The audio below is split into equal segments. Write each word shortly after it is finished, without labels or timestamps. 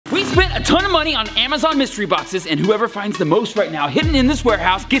a ton of money on Amazon mystery boxes, and whoever finds the most right now hidden in this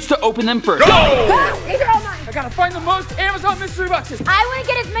warehouse gets to open them first. Go! These are all mine. I gotta find the most Amazon mystery boxes. I want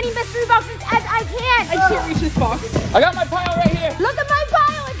to get as many mystery boxes as I can. I can't reach this box. I got my pile right here. Look at my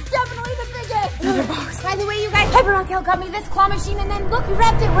pile. It's definitely the biggest. Another box. By the way, you guys, FaZe Rug got me this claw machine, and then look, he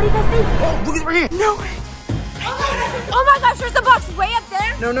wrapped it. What do you guys think? Oh, look at it right here. No way. Oh my gosh, there's the box way up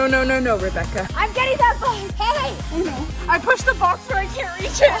there. No, Rebecca. I'm getting that box. Hey. I know. I pushed the box where I can't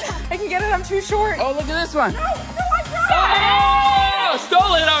reach it. I can get it, I'm too short. Oh, look at this one. No, I got it. Oh,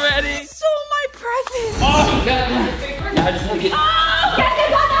 stole it already. Stole my present. Oh, now I just want to get. Oh, get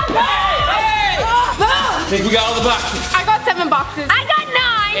this on the box. Hey! Boom. I think we got all the boxes. I got 7 boxes. I got 9.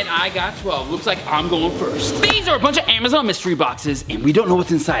 And I got 12. Looks like I'm going first. These are a bunch of Amazon mystery boxes, and we don't know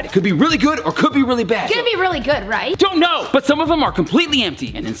what's inside. It could be really good or could be really bad. It's gonna be really good, right? Don't know, but some of them are completely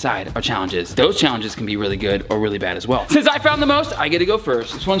empty, and inside are challenges. Those challenges can be really good or really bad as well. Since I found the most, I get to go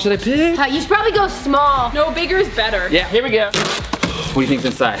first. Which one should I pick? You should probably go small. No, bigger is better. Yeah, here we go. What do you think's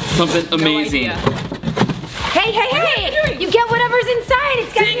inside? Something amazing. No idea. Hey, you get whatever's inside.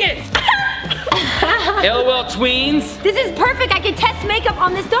 It's gonna Dang it! LOL tweens. This is perfect. I can test makeup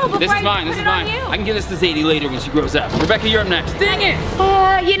on this doll before This is mine, I this put is it on mine. you. I can give this to Zadie later when she grows up. Rebecca, you're up next. Dang it!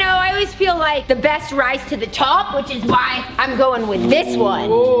 You know, I always feel like the best rise to the top, which is why I'm going with this one.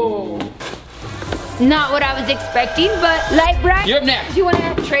 Oh. Not what I was expecting, but light bright. You're up next. Do you want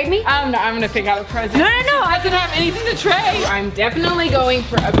to trade me? I'm gonna pick out a present. No. I didn't have anything to trade. I'm definitely going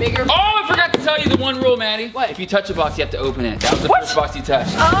for a bigger. Oh, I forgot to tell you the one rule, Maddie. What? If you touch a box, you have to open it. That was the What? first box you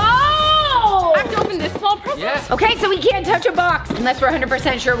touched. Oh! I have to open this small present? Yes. Okay, so we can't touch a box unless we're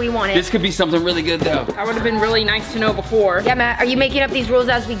 100% sure we want it. This could be something really good, though. That would have been really nice to know before. Yeah, Matt, are you making up these rules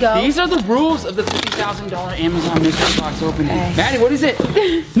as we go? These are the rules of the $50,000 Amazon mystery box opening. Okay. Maddie, what is it?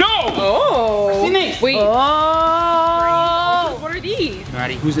 No! Oh. Seen these? Wait. Oh! What are these?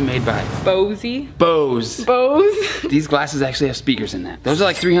 Maddie, who's it made by? Bosey. Bose. Bose. These glasses actually have speakers in that. Those are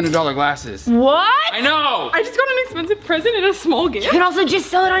like $300 glasses. What? I know! I just got an expensive present and a small gift. You can also just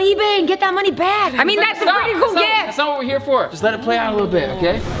sell it on eBay and get that money back. I mean, that's a pretty cool That's gift. not what we're here for. Just let it play out a little bit,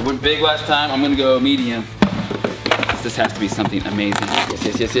 okay? I went big last time. I'm gonna go medium. This has to be something amazing.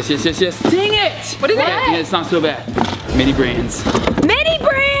 Yes. Dang it! What is it? Yeah, it's not so bad. Mini brands. Mini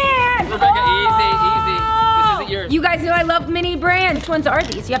brands! Rebecca, easy. This isn't yours. You guys know I love mini brands. Which ones are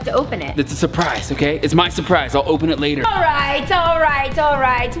these? You have to open it. It's a surprise, okay? It's my surprise. I'll open it later. All right.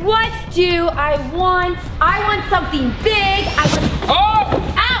 What do I want? I want something big. Oh!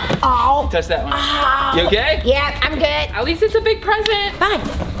 Ow! Touch that one. Ow! You okay? Yeah, I'm good. At least it's a big present. Fine.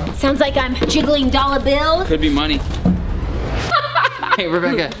 Sounds like I'm jiggling dollar bills. Could be money. Hey,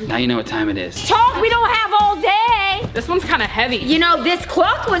 Rebecca, now you know what time it is. Talk we don't have all day. This one's kind of heavy. You know, this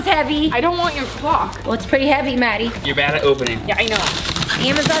clock was heavy. I don't want your clock. Well, it's pretty heavy, Maddie. You're bad at opening. Yeah, I know.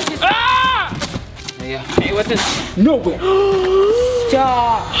 Amazon's just... Ah! There you go. Hey, what's this? Nowhere.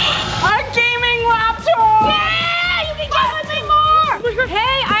 Stop. A gaming laptop! Yeah, you can get with me more.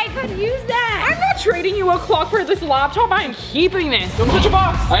 Hey, I could use that. I'm not trading you a clock for this laptop. I am keeping this. Don't touch a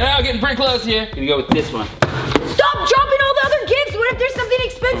box. I know, getting pretty close here. Gonna go with this one. Stop dropping all the other gifts. What if there's something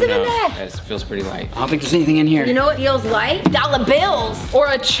expensive in that? This feels pretty light. I don't think there's anything in here. You know what feels like? Dollar bills. Or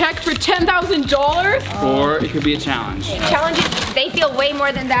a check for $10,000. Or it could be a challenge. Challenges, they feel way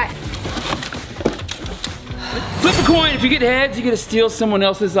more than that. Flip a coin. If you get heads, you get to steal someone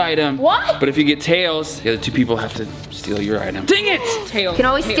else's item. What? But if you get tails, the other two people have to steal your item. Dang it! Tails. You can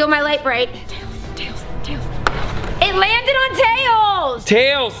always steal my light bright. Tails. It landed on tails.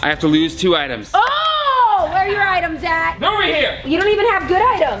 Tails! I have to lose 2 items. Oh, where are your items at? Over here! You don't even have good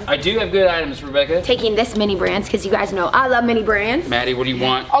items. I do have good items, Rebecca. Taking this mini brands, because you guys know I love mini brands. Maddie, what do you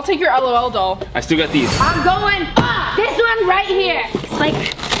want? I'll take your LOL doll. I still got these. I'm going, this one right here. It's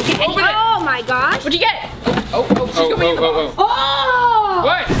like, Open it. oh my gosh. What'd you get? Oh, she's going in the box. Oh!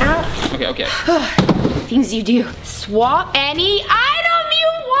 What? Ow. Okay. Things you do. Swap any item you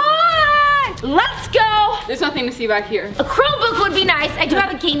want. Let's go. There's nothing to see back here. A Chromebook would be nice. I do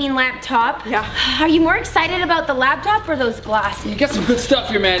have a gaming laptop. Yeah. Are you more excited about the laptop or those glasses? You got some good stuff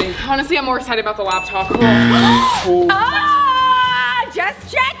here, Maddie. Honestly, I'm more excited about the laptop.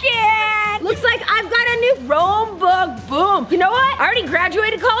 Just checking. Looks like I've got a new Chromebook. Boom. You know what? I already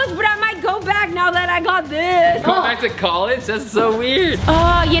graduated college, but I might go back now that I got this. Going back to college? That's so weird.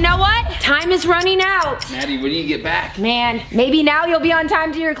 You know what? Time is running out. Maddie, when do you get back? Man, maybe now you'll be on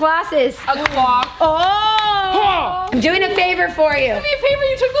time to your classes. A clock. Oh! I'm doing a favor for you. Do me a favor,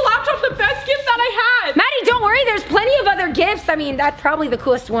 you took the laptop, the best gift that I had. Maddie, don't worry, there's plenty of other gifts. I mean, that's probably the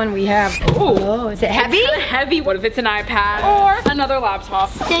coolest one we have. Oh, is it heavy? It's kinda heavy. What if it's an iPad or another laptop?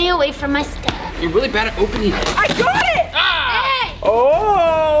 Stay away from my stuff. You're really bad at opening it. I got it! Ah! Hey!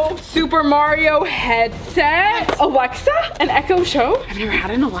 Oh! Super Super Mario headset, Alexa, an Echo Show. I've never had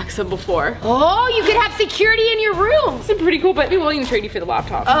an Alexa before. Oh, you could have security in your room. This is pretty cool, but I'd be willing to trade you for the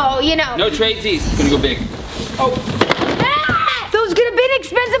laptop. Oh, you know. No tradesies. Gonna go big. Oh. Ah, those could have been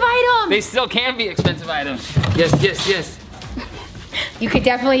expensive items. They still can be expensive items. Yes, yes, yes. You could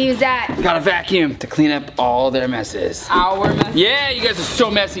definitely use that. Got a vacuum to clean up all their messes. Our mess. Yeah, you guys are so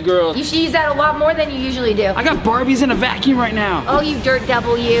messy, girls. You should use that a lot more than you usually do. I got Barbies in a vacuum right now. Oh, you dirt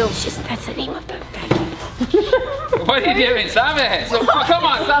devil, you. It's just, that's the name of the vacuum. What are you doing? Stop it. So, oh, come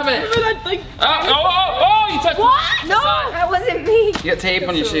on, stop it. Like, Oh, you touched What? it. No, that wasn't me. You got tape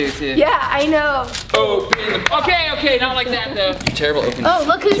on your shoes, too. Yeah, I know. Open. Okay, not like that, though. You're terrible opening. Oh,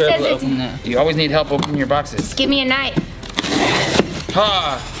 look who Terrible says it's. opening that. You always need help opening your boxes. Give me a knife.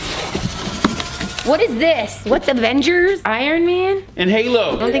 Ha. What is this? What's Avengers? Iron Man? And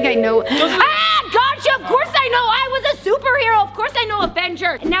Halo. I don't think I know. Ah, gotcha! Of course I know. I was a superhero. Of course I know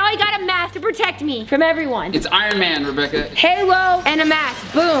Avenger. And now I got a mask to protect me from everyone. It's Iron Man, Rebecca. Halo and a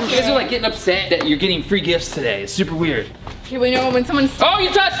mask. Boom. You guys are like getting upset that you're getting free gifts today. It's super weird. you know when someone Oh, you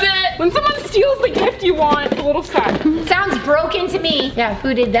touched it! when someone steals the gift you want, it's a little sad. Sounds broken to me. Yeah,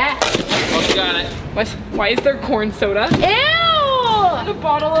 who did that? Oh, you got it. What? Why is there corn soda? Ew! The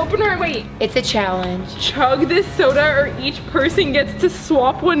bottle opener. Wait. It's a challenge. Chug this soda, or each person gets to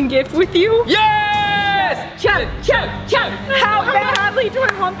swap one gift with you. Yes! Chug, chug, chug. How badly do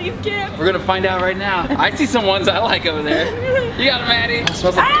I want these gifts? We're gonna find out right now. I see some ones I like over there. You got it, Maddie. It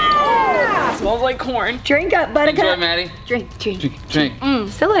smells like Ah! Smells like corn. Drink up, buttercup. Enjoy, Maddie. Drink. Drink.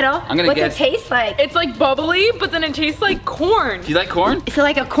 Just a little. I'm gonna What's guess. it taste like? It's like bubbly, but then it tastes like corn. Do you like corn? Is it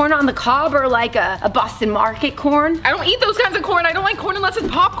like a corn on the cob or like a Boston Market corn? I don't eat those kinds of corn. I don't like corn unless it's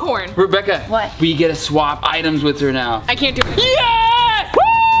popcorn. Rebecca. What? We get to swap items with her now. I can't do it. Yes! Woo!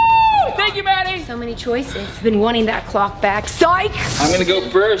 Thank you, Maddie. So many choices. I've been wanting that clock back. Psych! I'm gonna go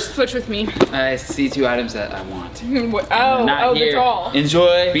first. Switch with me. I see 2 items that I want. Oh, Here. the doll.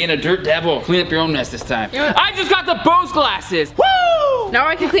 Enjoy being a dirt devil. Clean up your own mess this time. Yeah. I just got the Bose glasses. Woo! Now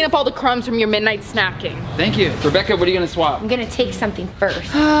I can clean up all the crumbs from your midnight snacking. Thank you. Rebecca, what are you gonna swap? I'm gonna take something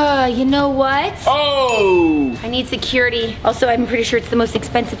first. You know what? Oh! I need security. Also, I'm pretty sure it's the most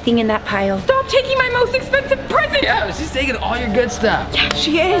expensive thing in that pile. Stop taking my most expensive present. Yeah, she's taking all your good stuff. Yeah,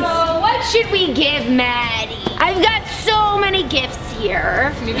 she is. So what should we give Maddie? I've got so many gifts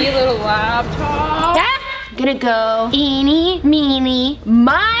here. Maybe a little laptop. I'm gonna go eeny, meeny,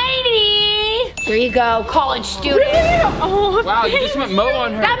 miny. Here you go, college student. Oh, Wow, you just went Mo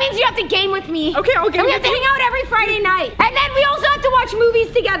on her. That means you have to game with me. Okay, I'll game And we with have to hang out every Friday night. And then we also have to watch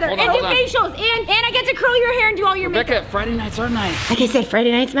movies together Hold on, and do hold on. facials. And I get to curl your hair and do all your makeup. Rebecca, Friday night's our night. Like I said,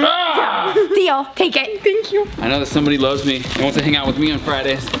 Friday nights, man. Ah! Deal. Take it. Thank you. I know that somebody loves me and wants to hang out with me on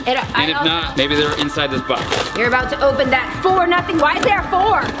Fridays. And And if not, maybe they're inside this box. You're about to open that 4-0. Why is there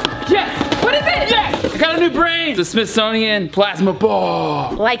 4? Yes! What is it? Yes! I got a new brain! It's a Smithsonian plasma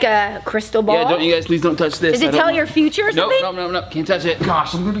ball. Like a crystal ball? Yeah, don't you guys please don't touch this. Does it tell your future or Nope, something? nope. Can't touch it.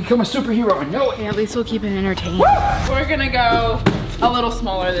 Gosh, I'm gonna become a superhero. I know it. Yeah, at least we'll keep it entertaining. We're gonna go a little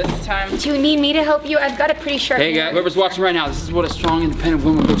smaller this time. Do you need me to help you? I've got a pretty sharp Hey guys, whoever's watching right now, this is what a strong, independent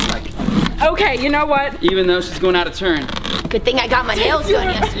woman looks like. Okay, you know what? Even though she's going out of turn. Good thing I got my nails done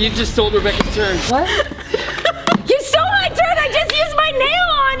yesterday. You just stole Rebecca's turn. What? You stole my turn! I just used my nail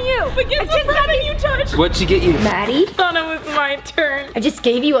on you! But guess what present you touched? What'd she get you? Maddie, I thought it was my turn. I just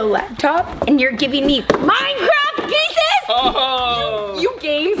gave you a laptop and you're giving me Minecraft pieces? Oh! You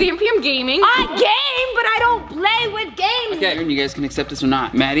game, Zampium Gaming. I game, but I don't play with games. Okay, and you guys can accept this or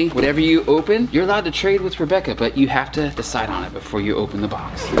not. Maddie, whatever you open, you're allowed to trade with Rebecca, but you have to decide on it before you open the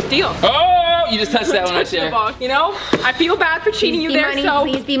box. Deal. Oh! You just touched that one right Touch the there. box. You know, I feel bad for cheating Please you be there, money, so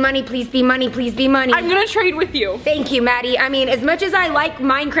please be money, please be money, please be money. I'm gonna trade with you. Thank you, Maddie. I mean, as much as I like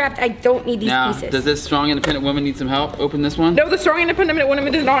Minecraft, I don't need these Now, pieces. does this strong, independent woman need some help? Open this one? No, the strong independent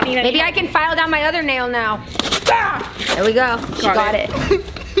woman does not need any. Maybe I can file down my other nail now. Ah! There we go. She got it.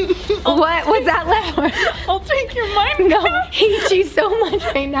 What? What's that loud? I'll take your Minecraft. No, I hate you so much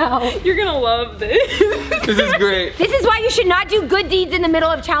right now. You're gonna love this. This is great. This is why you should not do good deeds in the middle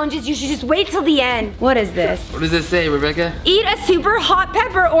of challenges. You should just wait till the end. What is this? What does this say, Rebecca? Eat a super hot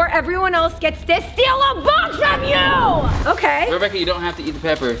pepper or everyone else gets to steal a box from you. Okay. Rebecca, you don't have to eat the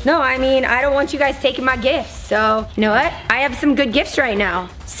pepper. No, I mean, I don't want you guys taking my gifts. So, you know what? I have some good gifts right now.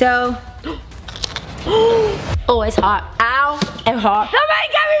 So, oh, it's hot. Ow, it's hot. Somebody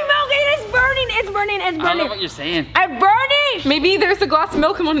get me milk. It's burning, it's burning, it's burning. I don't know what you're saying. It's burning. Maybe there's a glass of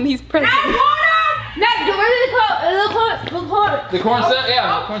milk in one of these presents. Add water. Matt, where did it go? The corn set?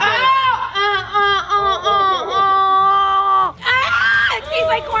 Yeah, the corn set. It tastes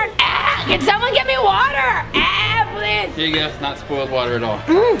like corn. Can someone get me water? Please. Here you go. Not spoiled water at all.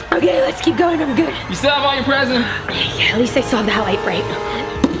 Okay, let's keep going. I'm good. You still have all your presents. Yeah, at least I saw that light bright.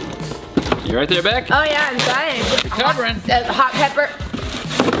 You right there, Beck? Oh yeah, I'm trying. Recovering. Hot pepper.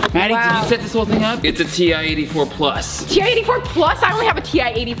 Maddie, Wow. did you set this whole thing up? It's a TI-84 Plus. TI-84 Plus? I only have a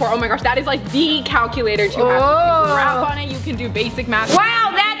TI-84. Oh my gosh, that is like the calculator to have. You can graph on it, you can do basic math.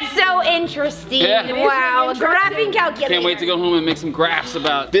 Wow, that's so interesting. Yeah. It is Wow, really graphing calculator. Can't wait to go home and make some graphs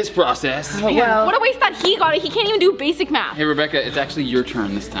about this process. Well, What a waste that he got it. He can't even do basic math. Hey, Rebecca, it's actually your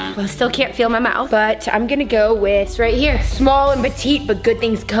turn this time. well, still can't feel my mouth, but I'm gonna go with this right here. Small and petite, but good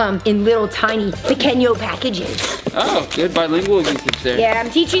things come in little tiny pequeño packages. Oh, good bilingual usage there. Yeah, I'm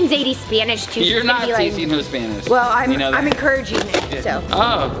teaching Zadie Spanish too. You're She's gonna not be like- teaching her Spanish. Well, You know that? I'm encouraging it, so.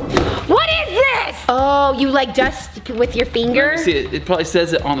 Oh, What is this? Oh, you like dust with your finger? let me see it. It probably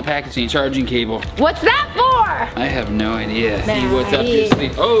says it on the packaging. Charging cable. What's that for? I have no idea. See what's up Maddie. your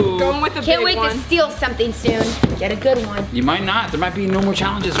sleeve. Oh, Going with the Can't big wait one. to steal something soon. Get a good one. you might not. There might be no more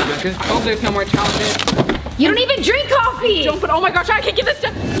challenges, Rebecca. I hope there's no more challenges. You don't even drink coffee. Don't put, oh my gosh, I can give this to.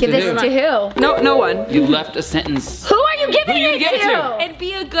 Give To this who? to who? No one. You left a sentence. Who are you giving Who you it give it to? to? It'd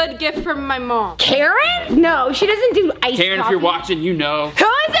be a good gift from my mom. Karen? No, she doesn't do iced Karen, if coffee. you're watching, you know. Who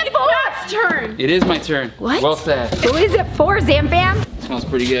is it for? It's turn. It is my turn. What? Well said. Who is it for, Zamfam? Smells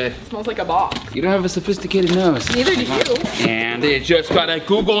pretty good. It smells like a box. You don't have a sophisticated nose. Neither do you. And they just got a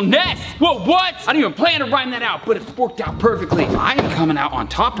Google Nest. Whoa, what? I didn't even plan to rhyme that out, but it worked out perfectly. I am coming out on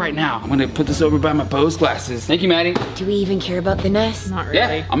top right now. I'm gonna put this over by my Bose glasses. Thank you, Maddie. Do we even care about the nest? Not really.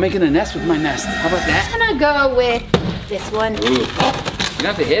 Yeah, I'm making a nest with my nest. How about that? I'm gonna go with this one. Ooh. You don't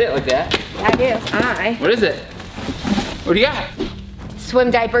have to hit it like that. I do. What is it? What do you got? Swim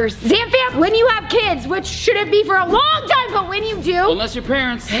diapers. Zamfam, when you have kids, which shouldn't be for a long time, but when you do, Unless your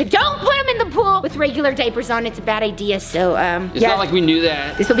parents. don't put them in the pool with regular diapers on. It's a bad idea. So, It's yeah, not like we knew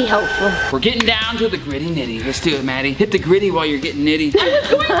that. this will be helpful. We're getting down to the gritty nitty. Let's do it, Maddie. Hit the gritty while you're getting nitty. Going with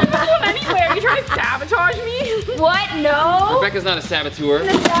this one anyway. Are you trying to sabotage me? What? No. Rebecca's not a saboteur.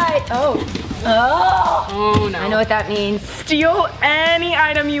 Oh. Oh. Oh no. I know what that means. Steal any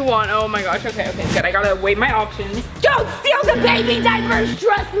item you want. Oh my gosh. Okay, good. I gotta weigh my options. Don't steal the baby diapers.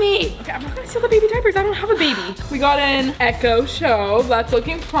 Trust me. Okay, I'm not gonna steal the baby diapers. I don't have a baby. We got an Echo Show. That's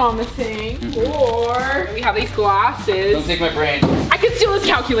looking promising. Or we have these Don't glasses. take my brain. I could steal this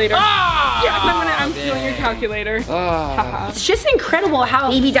calculator. Ah! Yes, I'm stealing your calculator. Ah. It's just incredible how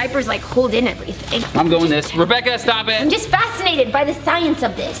baby diapers like hold in everything. I'm going this. Rebecca, stop I'm it. just fascinated by the science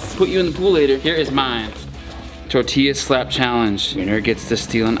of this. Put you in the pool later. Here is mine. Tortilla slap challenge. Winner gets to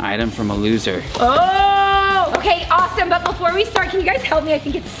steal an item from a loser. Oh! Okay, awesome. But before we start, can you guys help me? I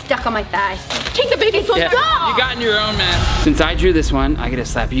think it's stuck on my thigh. Take the baby slip. Yeah, you got in your own, man. Since I drew this one, I get to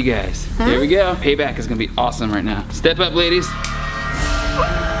slap you guys. Here we go. Payback is gonna be awesome right now. Step up, ladies.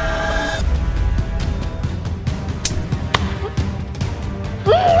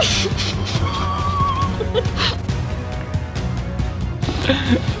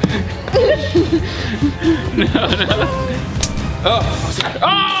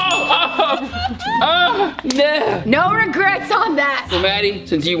 No. No regrets on that. So Maddie,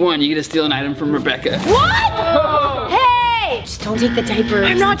 since you won, you get to steal an item from Rebecca. What? Hey! Just don't take the diapers.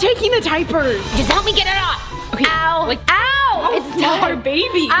 I'm not taking the diapers. Just help me get it off. Okay. Ow. Like, ow! It's not our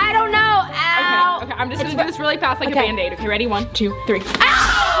baby. I don't know. Ow. Okay, I'm just It's gonna do this really fast like Okay. a band-aid. Okay, ready? 1, 2, 3.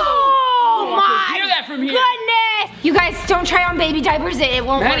 Oh my Hear that from here. goodness! You guys don't try on baby diapers. It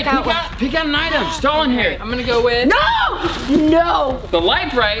won't Maddie, work out. pick out an item. Just all in here. I'm gonna go with. No! No! The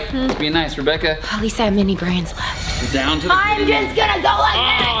light bright. Be nice, Rebecca. At least I have mini brands left. Down to the. I'm just gonna go like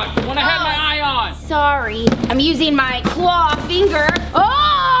Oh, this. the one I had my eye on. Sorry. I'm using my claw finger. Oh!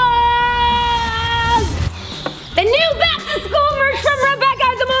 The new back to school merch from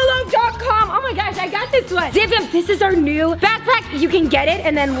RebeccaZamolo.com. Oh my gosh, I got this one. Zamfam, this is our new backpack. You can get it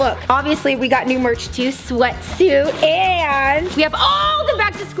and then look. Obviously, we got new merch too. Sweatsuit. And we have all the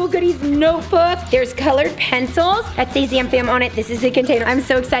back to school goodies. Notebook. There's colored pencils that say Zamfam on it. This is a container. I'm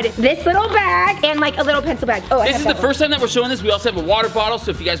so excited. This little bag and like a little pencil bag. Oh, I This have is the that first time that we're showing this. We also have a water bottle,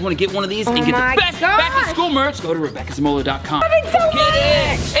 so if you guys want to get one of these and get my the best gosh. back to school merch, go to RebeccaZamolo.com. Thanks so Get much.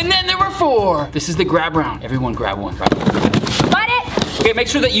 it! And then there were 4. This is the grab round. Everyone grab one. Got it. Okay, make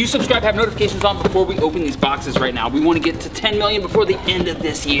sure that you subscribe, have notifications on before we open these boxes right now. We want to get to 10 million before the end of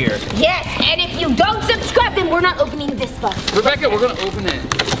this year. Yes, and if you don't subscribe, then we're not opening this box. Rebecca, we're gonna open it.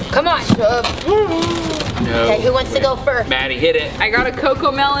 Come on. No. Okay, who wants to go first? Maddie, hit it. I got a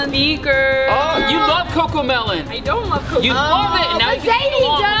Coco Melon beaker. Oh, you love Coco Melon. I don't love Coco You Melon. love it, and now but you can Zadie go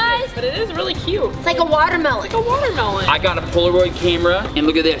along with does. it. But it is really cute. It's like a watermelon. Like a watermelon. I got a Polaroid camera, and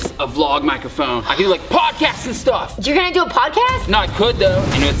look at this, a vlog microphone. I can do like podcasts and stuff. You're gonna do a podcast? No, I could though.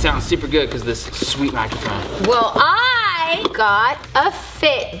 I know it sounds super good because this sweet microphone. Well, I I got a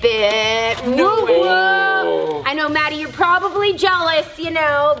Fitbit. No way. Whoa. I know, Maddie, you're probably jealous, you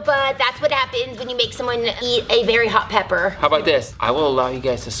know, but that's what happens when you make someone eat a very hot pepper. How about this? I will allow you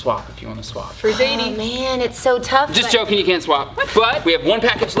guys to swap if you want to swap. For Zadie. Oh man, it's so tough. Just joking, you can't swap. But we have one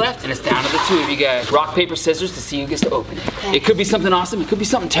package left and it's down to the two of you guys. Rock, paper, scissors to see who gets to open it. Okay. It could be something awesome, it could be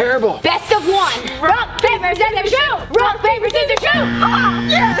something terrible. Best of one. Rock, paper, scissors, shoot. Rock, paper, scissors, shoot. Ah,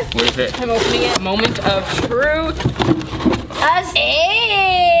 yes. What is it? I'm opening it. Moment of truth.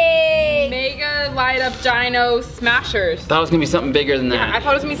 Hey. Mega light up dino smashers. Thought it was gonna be something bigger than I that.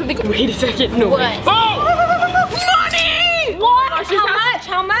 thought it was gonna be something. Wait a second. No. What? Money! What? Oh, How much?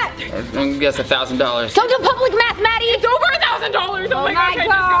 How much? I'm gonna guess $1,000. Don't do public math, Maddie. It's over $1,000. Oh my gosh, I just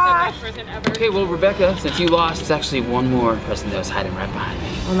got the best present ever. Okay, well, Rebecca, since you lost, there's actually one more present that was hiding right behind me.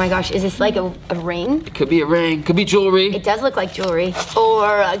 Oh my gosh, is this like a ring? It could be a ring, could be jewelry. It does look like jewelry.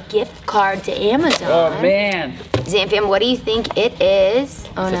 Or a gift card to Amazon. Oh man. Zampian, what do you think it is?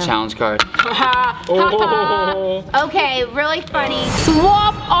 Oh It's a challenge card. Oh. Okay, really funny.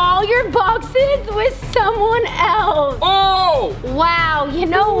 Swap all your boxes with someone else. Oh! Wow, you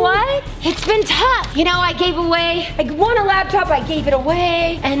know what? It's been tough. You know, I won a laptop, I gave it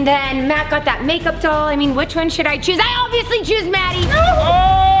away. And then Matt got that makeup doll. I mean, which one should I choose? I obviously choose Maddie.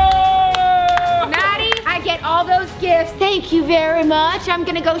 Maddie, I get all those gifts. Thank you very much. I'm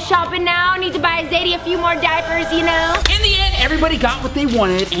gonna go shopping now. I need to buy Zadie a few more diapers, you know? In the end, everybody got what they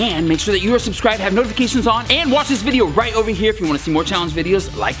wanted, and make sure that you are subscribed, have notifications on, and watch this video right over here if you want to see more challenge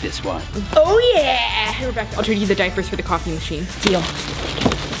videos like this one. Oh yeah. Hey, Rebecca, I'll trade you the diapers for the coffee machine. Deal.